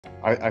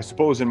I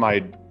suppose in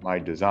my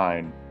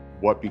design,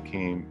 what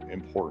became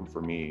important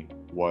for me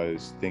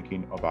was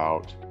thinking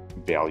about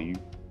value.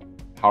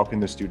 How can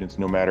the students,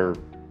 no matter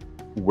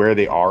where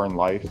they are in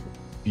life,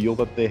 feel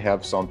that they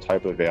have some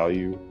type of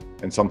value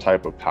and some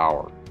type of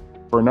power?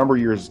 For a number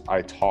of years,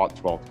 I taught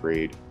 12th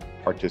grade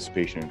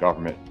participation in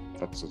government.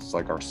 It's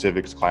like our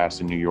civics class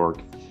in New York.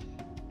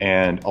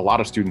 And a lot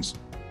of students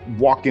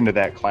walk into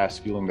that class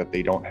feeling that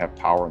they don't have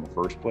power in the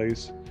first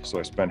place. So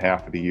I spent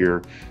half of the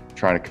year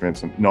trying to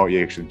convince them, no,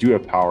 you actually do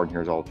have power, and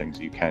here's all the things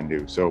that you can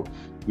do. So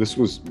this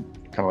was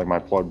kind of like my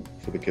plug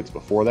for the kids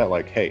before that,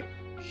 like, hey,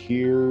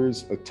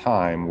 here's a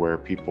time where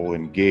people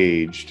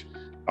engaged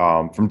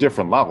from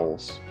different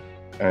levels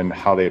and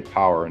how they had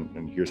power,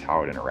 and here's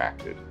how it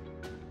interacted.